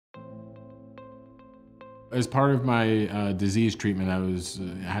As part of my disease treatment,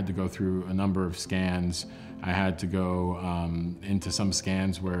 I had to go through a number of scans. I had to go into some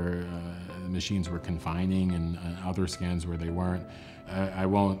scans where the machines were confining and other scans where they weren't. I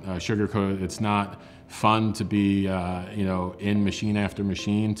won't sugarcoat it. It's not fun to be in machine after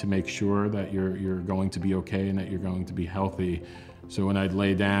machine to make sure that you're going to be okay and that you're going to be healthy. So when I'd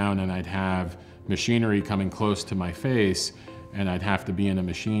lay down and I'd have machinery coming close to my face and I'd have to be in a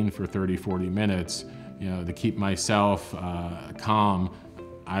machine for 30, 40 minutes, to keep myself calm,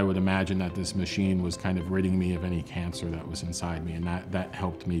 I would imagine that this machine was kind of ridding me of any cancer that was inside me, and that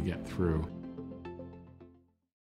helped me get through.